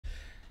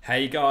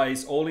Hey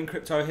guys, All in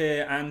Crypto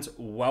here and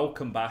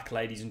welcome back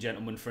ladies and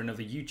gentlemen for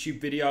another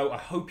YouTube video. I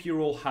hope you're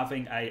all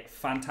having a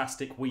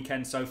fantastic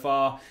weekend so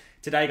far.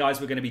 Today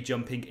guys, we're going to be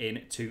jumping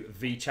into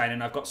Vechain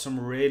and I've got some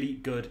really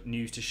good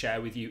news to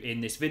share with you in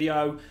this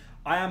video.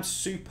 I am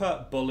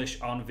super bullish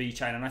on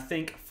Vechain and I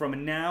think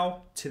from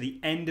now to the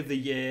end of the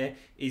year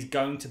is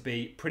going to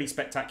be pretty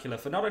spectacular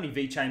for not only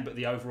Vechain but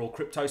the overall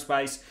crypto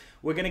space.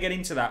 We're going to get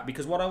into that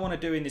because what I want to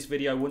do in this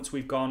video, once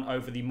we've gone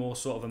over the more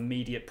sort of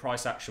immediate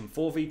price action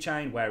for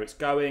Vechain, where it's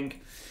going,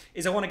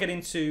 is I want to get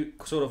into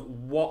sort of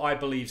what I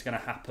believe is going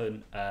to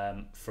happen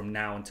from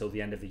now until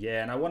the end of the year.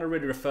 And I want to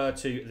really refer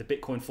to the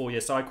Bitcoin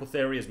 4-year cycle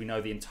theory. As we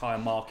know, the entire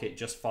market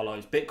just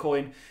follows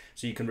Bitcoin.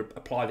 So you can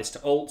apply this to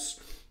alts.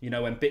 You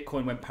know, when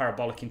Bitcoin went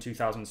parabolic in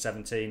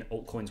 2017,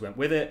 altcoins went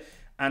with it,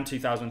 and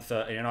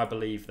 2013, and I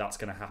believe that's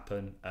going to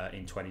happen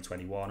in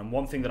 2021. And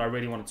one thing that I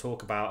really want to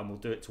talk about, and we'll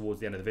do it towards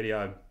the end of the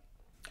video,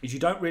 is you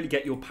don't really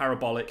get your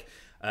parabolic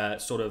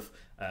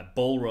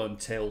bull run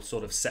till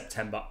sort of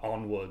September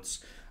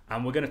onwards.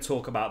 And we're going to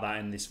talk about that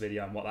in this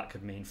video and what that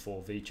could mean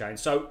for Vechain.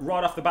 So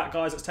right off the bat,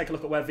 guys, let's take a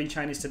look at where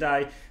Vechain is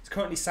today. It's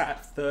currently sat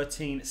at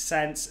 13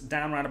 cents,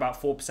 down around about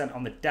 4%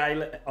 on the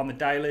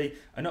daily,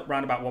 and up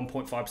around about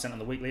 1.5% on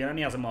the weekly. It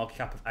only has a market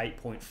cap of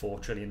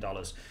 $8.4 trillion.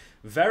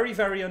 Very,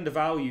 very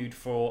undervalued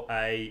for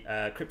a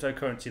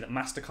cryptocurrency that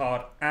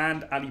MasterCard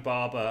and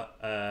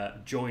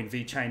Alibaba joined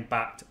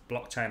Vechain-backed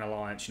blockchain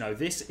alliance. You know,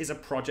 this is a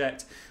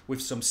project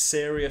with some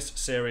serious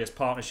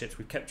partnerships.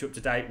 We've kept you up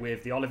to date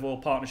with the olive oil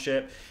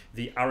partnership,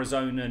 the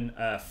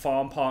Arizonan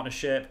farm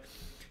partnership.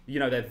 You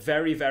know, they're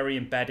very, very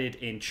embedded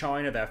in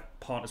China. They're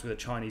partners with the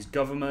Chinese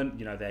government.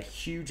 You know, they're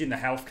huge in the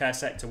healthcare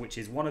sector, which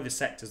is one of the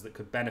sectors that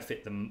could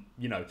benefit them,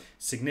 you know,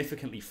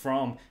 significantly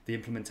from the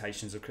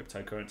implementations of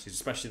cryptocurrencies,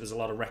 especially there's a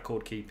lot of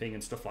record keeping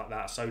and stuff like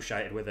that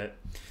associated with it.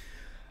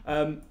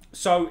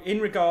 So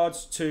in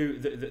regards to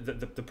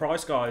the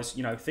price, guys,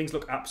 you know, things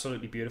look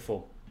absolutely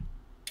beautiful.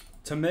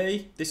 To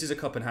me, this is a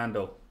cup and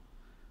handle.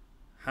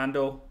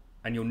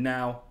 And you're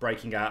now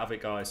breaking out of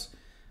it, guys.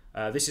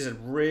 This is a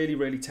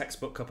really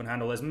textbook cup and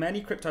handle. There's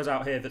many cryptos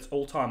out here that's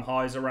all-time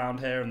highs around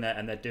here, and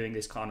they're doing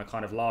this kind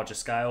of larger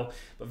scale.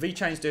 But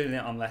Vechain's doing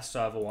it on less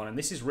server one, and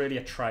this is really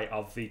a trait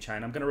of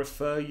Vechain. I'm going to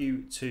refer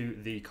you to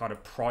the kind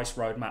of price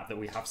roadmap that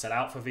we have set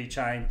out for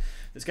Vechain.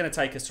 That's going to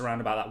take us around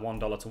about that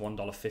 $1 to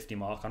 $1.50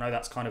 mark. I know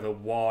that's kind of a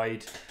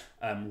wide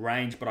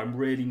range, but I'm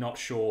really not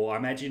sure. I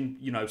imagine,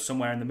 you know,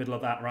 somewhere in the middle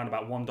of that, around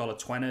about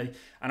 $1.20,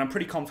 and I'm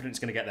pretty confident it's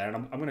going to get there. And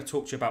I'm going to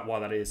talk to you about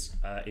why that is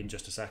in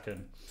just a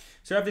second.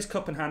 So you have this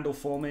cup and handle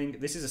forming.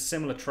 This is a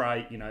similar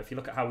trait. You know, if you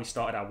look at how we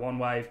started our one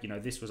wave, you know,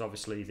 this was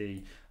obviously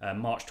the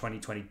March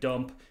 2020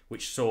 dump,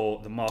 which saw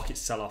the market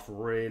sell off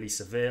really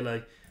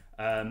severely.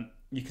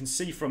 You can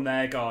see from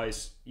there,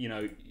 guys, you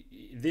know,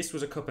 this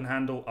was a cup and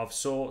handle of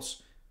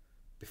sorts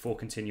before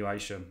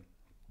continuation.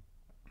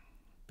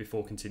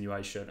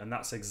 And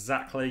that's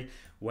exactly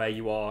where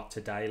you are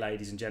today,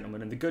 ladies and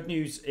gentlemen. And the good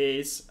news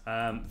is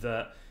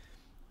that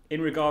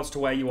in regards to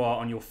where you are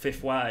on your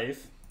fifth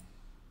wave,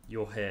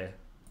 you're here.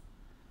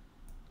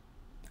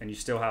 And you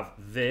still have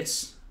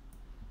this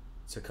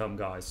to come,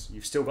 guys.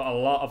 You've still got a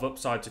lot of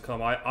upside to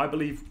come. I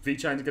believe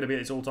Vechain is going to be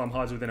at its all-time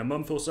highs within a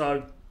month or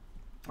so.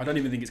 I don't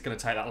even think it's going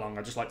to take that long.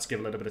 I just like to give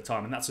a little bit of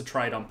time, and that's a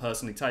trade I'm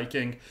personally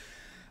taking.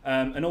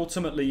 And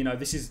ultimately, you know,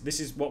 this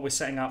is what we're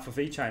setting out for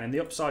Vechain, and the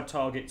upside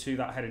target to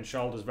that head and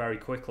shoulders very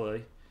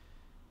quickly.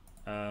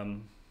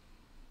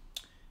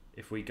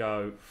 If we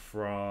go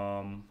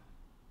from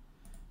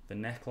the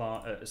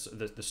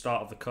neckline, the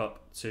start of the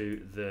cup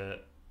to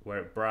where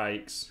it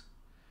breaks,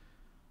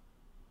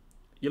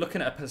 you're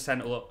looking at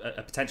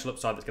a potential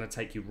upside that's going to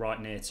take you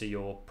right near to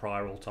your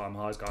prior all-time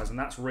highs, guys, and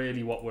that's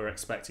really what we're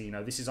expecting. You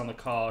know, this is on the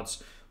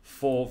cards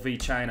for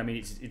Vechain. I mean,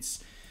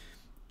 it's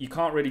you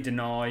can't really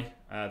deny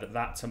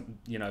that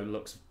you know,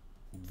 looks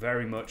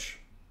very much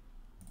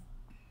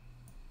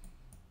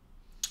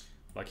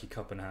like your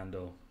cup and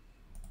handle.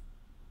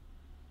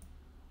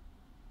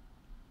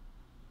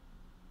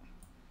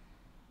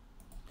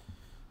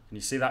 Can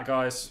you see that,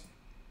 guys?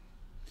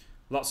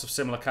 Lots of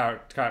similar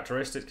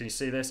characteristics. Can you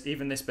see this?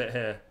 Even this bit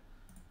here.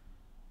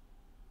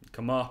 You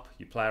come up,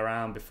 you play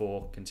around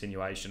before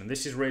continuation. And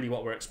this is really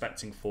what we're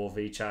expecting for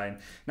Vechain.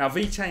 Now,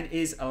 Vechain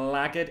is a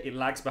laggard. It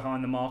lags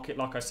behind the market.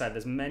 Like I said,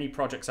 there's many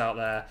projects out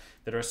there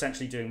that are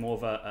essentially doing more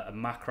of a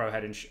macro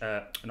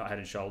not head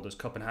and shoulders,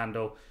 cup and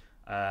handle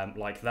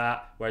like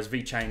that. Whereas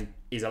Vechain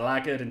is a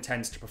laggard and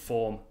tends to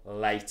perform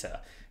later.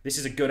 This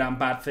is a good and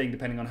bad thing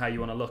depending on how you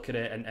want to look at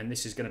it, and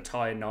this is going to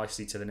tie in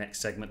nicely to the next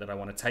segment that I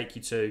want to take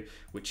you to,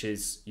 which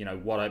is, you know,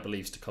 what I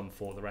believe is to come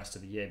for the rest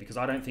of the year, because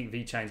I don't think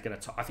Vechain's going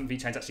to I think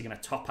Vechain's actually going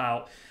to top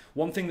out.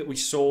 One thing that we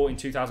saw in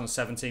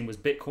 2017 was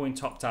Bitcoin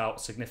topped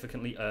out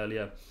significantly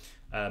earlier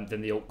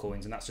than the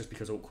altcoins, and that's just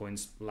because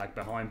altcoins lag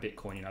behind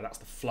Bitcoin. You know, that's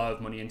the flow of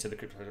money into the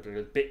crypto.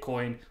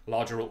 Bitcoin,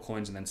 larger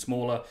altcoins, and then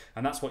smaller,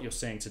 and that's what you're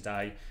seeing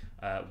today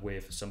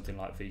with something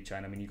like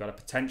Vechain. I mean, you've got a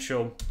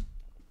potential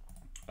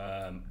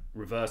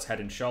reverse head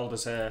and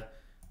shoulders here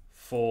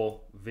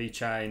for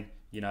Vechain,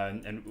 you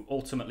know, and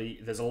ultimately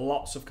there's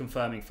lots of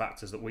confirming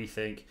factors that we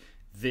think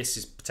this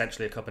is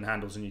potentially a cup and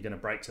handles and you're going to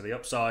break to the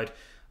upside.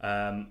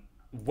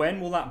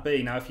 When will that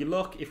be? Now, if you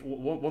look,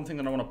 one thing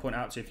that I want to point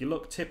out to you, if you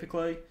look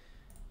typically,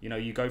 you know,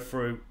 you go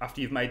through,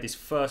 after you've made this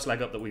first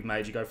leg up that we've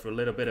made, you go through a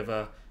little bit of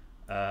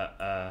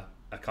a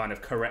kind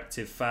of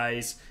corrective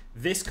phase.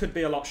 This could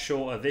be a lot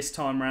shorter this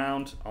time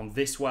round on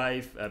this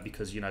wave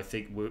because, you know,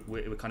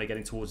 we're kind of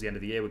getting towards the end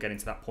of the year. We're getting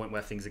to that point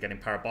where things are getting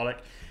parabolic.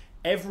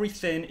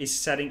 Everything is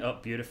setting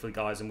up beautifully,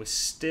 guys, and we're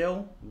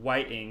still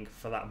waiting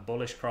for that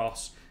bullish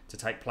cross to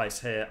take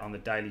place here on the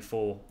daily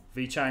 4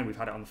 Vechain. We've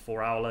had it on the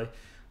 4 hourly.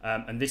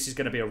 And this is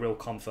going to be a real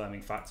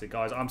confirming factor,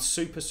 guys. I'm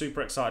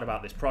super excited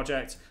about this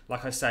project.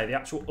 Like I say, the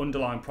actual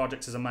underlying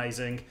project is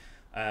amazing.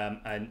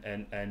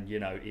 And you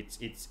know,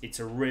 it's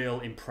a real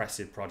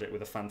impressive project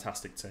with a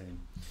fantastic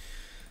team.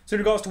 So in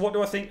regards to what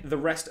do I think the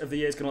rest of the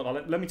year is going to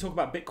look like, let me talk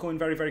about Bitcoin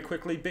very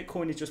quickly.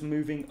 Bitcoin is just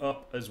moving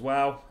up as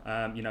well.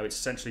 You know, it's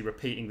essentially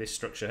repeating this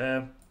structure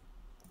here.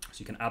 So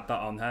you can add that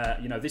on here.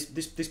 You know,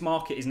 this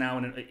market is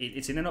now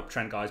it's in an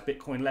uptrend, guys.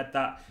 Bitcoin led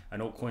that,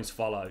 and altcoins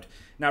followed.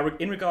 Now,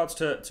 in regards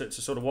to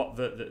sort of what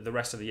the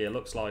rest of the year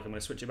looks like, I'm going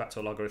to switch it back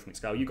to a logarithmic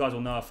scale. You guys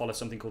will know I follow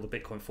something called the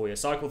Bitcoin 4-year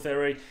cycle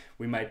theory.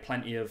 We made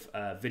plenty of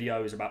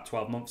videos about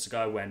 12 months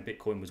ago when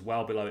Bitcoin was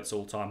well below its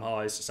all-time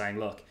highs, saying,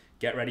 look,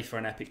 get ready for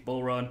an epic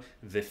bull run.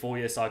 The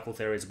 4-year cycle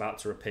theory is about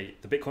to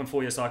repeat. The Bitcoin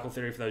 4-year cycle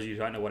theory, for those of you who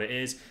don't know what it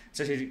is,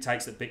 essentially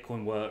dictates that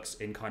Bitcoin works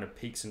in kind of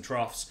peaks and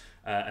troughs.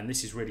 And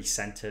this is really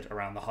centered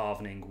around the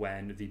halvening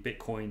when the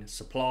Bitcoin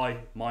supply,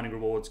 mining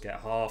rewards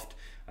get halved.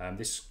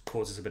 This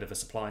causes a bit of a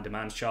supply and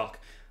demand shock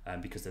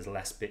because there's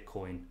less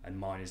Bitcoin and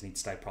miners need to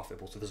stay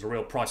profitable. So there's a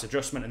real price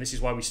adjustment, and this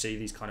is why we see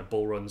these kind of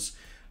bull runs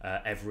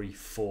every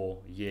 4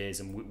 years.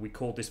 And we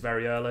called this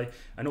very early.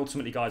 And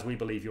ultimately, guys, we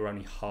believe you're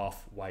only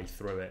halfway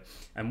through it.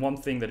 And one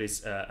thing that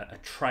is a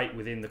trait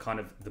within the kind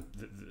of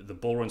the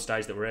bull run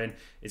stage that we're in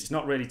is it's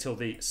not really till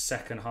the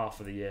second half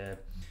of the year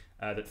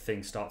that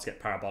things start to get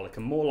parabolic,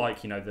 and more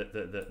like, you know,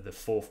 the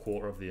fourth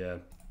quarter of the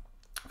year.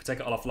 If we take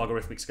it off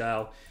logarithmic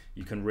scale,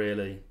 you can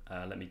really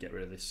let me get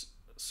rid of this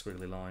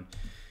squiggly line.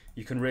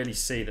 You can really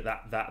see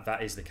that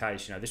is the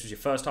case. You know, this was your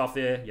first half of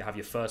the year. You have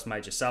your first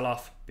major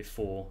sell-off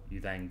before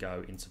you then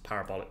go into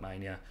parabolic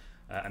mania,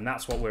 and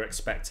that's what we're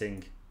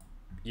expecting,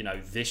 you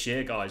know, this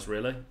year, guys,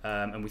 really.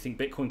 And we think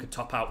Bitcoin could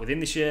top out within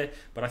this year,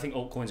 but I think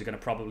altcoins are going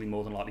to probably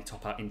more than likely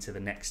top out into the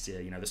next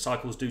year. You know, the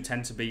cycles do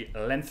tend to be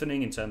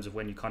lengthening in terms of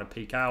when you kind of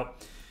peak out.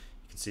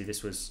 You can see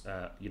this was,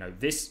 you know,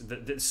 the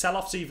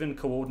sell-offs even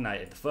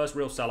coordinated. The first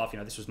real sell-off, you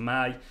know, this was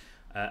May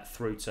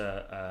through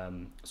to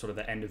sort of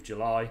the end of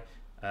July,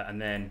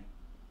 and then,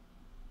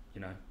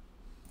 you know,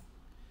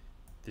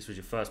 this was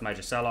your first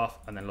major sell-off,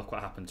 and then look what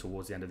happened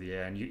towards the end of the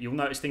year. And you'll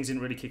notice things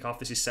didn't really kick off.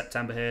 This is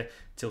September here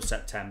till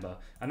September.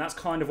 And that's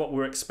kind of what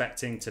we're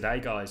expecting today,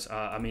 guys.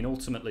 I mean,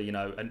 ultimately, you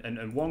know,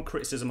 and one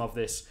criticism of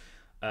this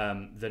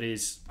that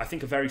is, I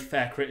think, a very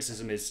fair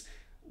criticism is,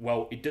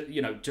 well,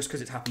 you know, just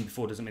because it's happened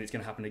before doesn't mean it's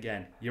going to happen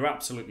again. You're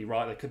absolutely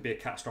right. There could be a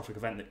catastrophic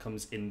event that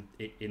comes in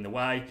the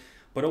way,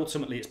 but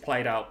ultimately it's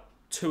played out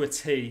to a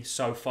T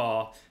so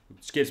far,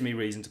 which gives me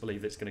reason to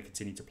believe that it's going to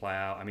continue to play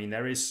out. I mean,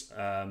 there is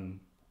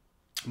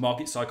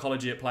market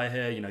psychology at play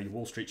here. You know, your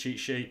Wall Street cheat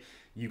sheet.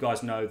 You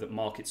guys know that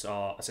markets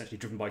are essentially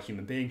driven by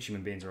human beings.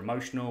 Human beings are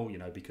emotional, you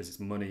know, because it's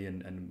money,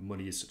 and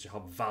money is such a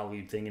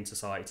valued thing in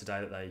society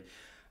today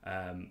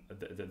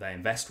that they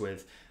invest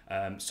with.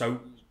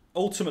 So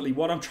ultimately,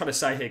 what I'm trying to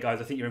say here,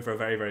 guys, I think you're in for a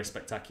very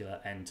spectacular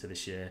end to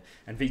this year.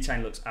 And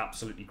Vechain looks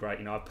absolutely great.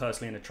 You know, I've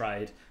personally in a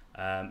trade,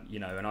 you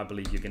know, and I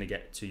believe you're going to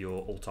get to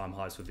your all-time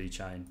highs for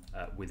Vechain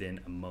within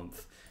a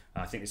month.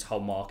 I think this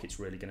whole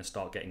market's really going to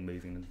start getting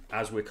moving. And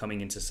as we're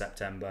coming into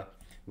September,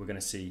 we're going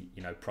to see,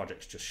 you know,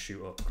 projects just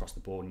shoot up across the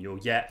board. And you're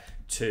yet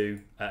to,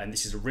 and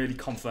this is a really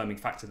confirming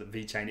factor that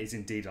Vechain is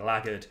indeed a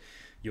laggard,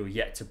 you're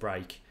yet to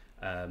break,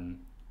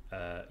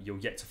 you're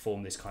yet to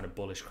form this kind of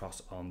bullish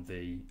cross on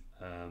the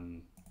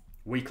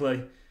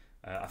weekly.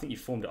 I think you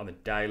formed it on the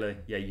daily.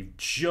 Yeah, you've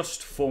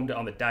just formed it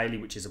on the daily,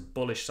 which is a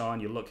bullish sign.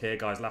 You look here,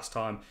 guys, last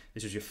time,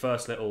 this was your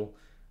first little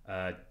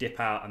dip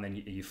out, and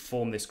then you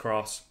form this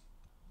cross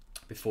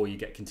before you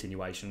get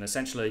continuation. And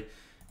essentially,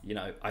 you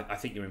know, I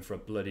think you're in for a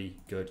bloody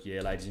good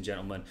year, ladies and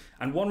gentlemen.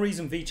 And one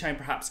reason Vechain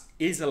perhaps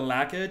is a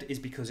laggard is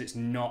because it's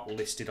not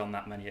listed on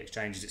that many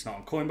exchanges. It's not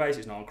on Coinbase,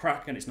 it's not on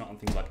Kraken, it's not on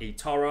things like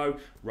eToro,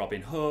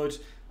 Robinhood.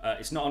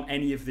 It's not on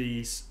any of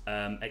these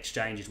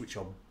exchanges, which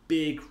are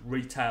big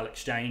retail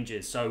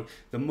exchanges. So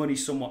the money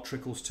somewhat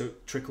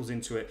trickles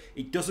into it.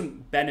 It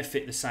doesn't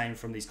benefit the same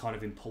from these kind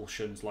of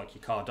impulsions like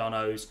your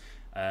Cardanos,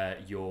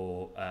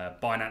 your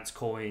Binance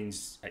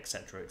coins,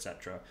 etc.,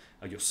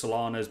 your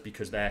Solanas,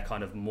 because they're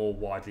kind of more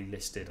widely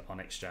listed on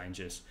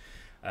exchanges.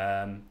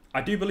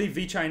 I do believe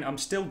Vechain, I'm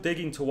still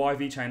digging to why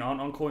Vechain aren't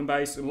on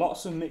Coinbase.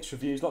 Lots of mixed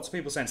reviews, lots of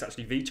people saying it's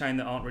actually Vechain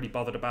that aren't really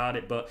bothered about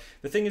it. But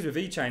the thing is with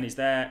Vechain is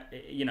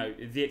you know,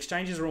 the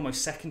exchanges are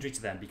almost secondary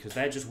to them because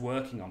they're just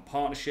working on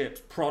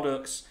partnerships,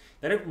 products.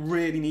 They don't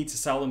really need to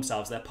sell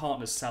themselves. Their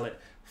partners sell it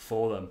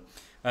for them.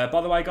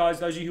 By the way, guys,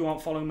 those of you who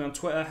aren't following me on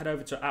Twitter, head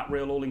over to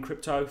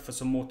 @RealAllInCrypto for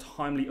some more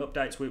timely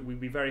updates. We'll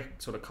be very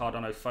sort of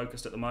Cardano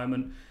focused at the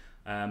moment.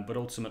 But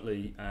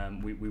ultimately,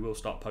 we will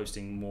start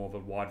posting more of a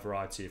wide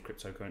variety of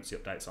cryptocurrency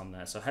updates on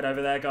there. So head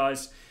over there,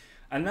 guys.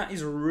 And that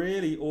is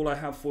really all I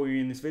have for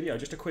you in this video.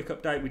 Just a quick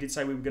update. We did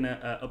say we were going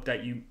to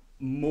update you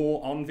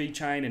more on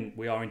Vechain, and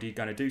we are indeed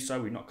going to do so.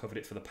 We've not covered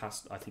it for the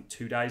past, I think,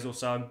 2 days or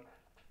so.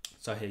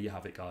 So here you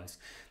have it, guys.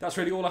 That's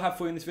really all I have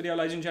for you in this video,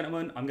 ladies and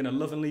gentlemen. I'm going to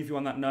love and leave you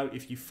on that note.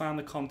 If you found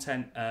the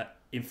content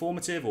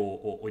informative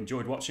or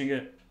enjoyed watching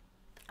it,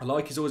 a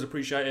like is always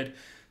appreciated.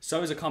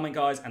 So is a comment,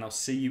 guys, and I'll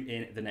see you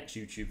in the next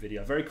YouTube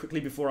video. Very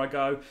quickly before I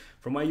go,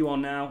 from where you are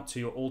now to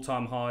your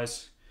all-time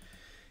highs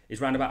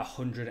is around about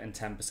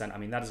 110%. I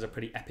mean, that is a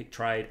pretty epic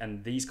trade,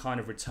 and these kind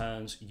of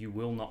returns you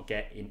will not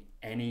get in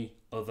any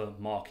other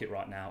market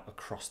right now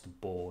across the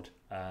board.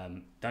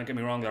 Don't get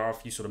me wrong, there are a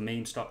few sort of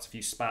meme stocks, a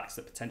few SPACs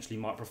that potentially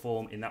might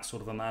perform in that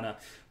sort of a manner,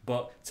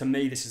 but to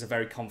me, this is a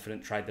very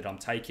confident trade that I'm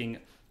taking.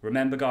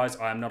 Remember, guys,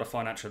 I am not a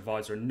financial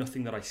advisor, and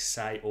nothing that I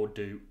say or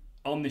do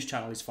on this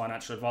channel is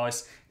financial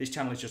advice. This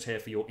channel is just here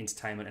for your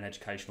entertainment and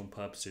educational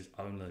purposes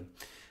only.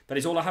 That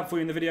is all I have for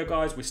you in the video,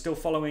 guys. We're still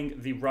following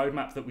the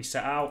roadmap that we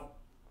set out.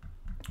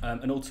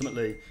 And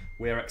ultimately,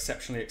 we are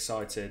exceptionally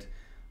excited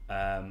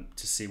to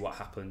see what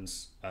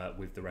happens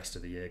with the rest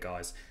of the year,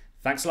 guys.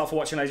 Thanks a lot for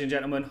watching, ladies and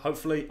gentlemen.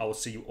 Hopefully, I will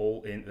see you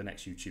all in the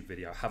next YouTube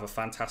video. Have a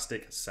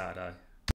fantastic Saturday.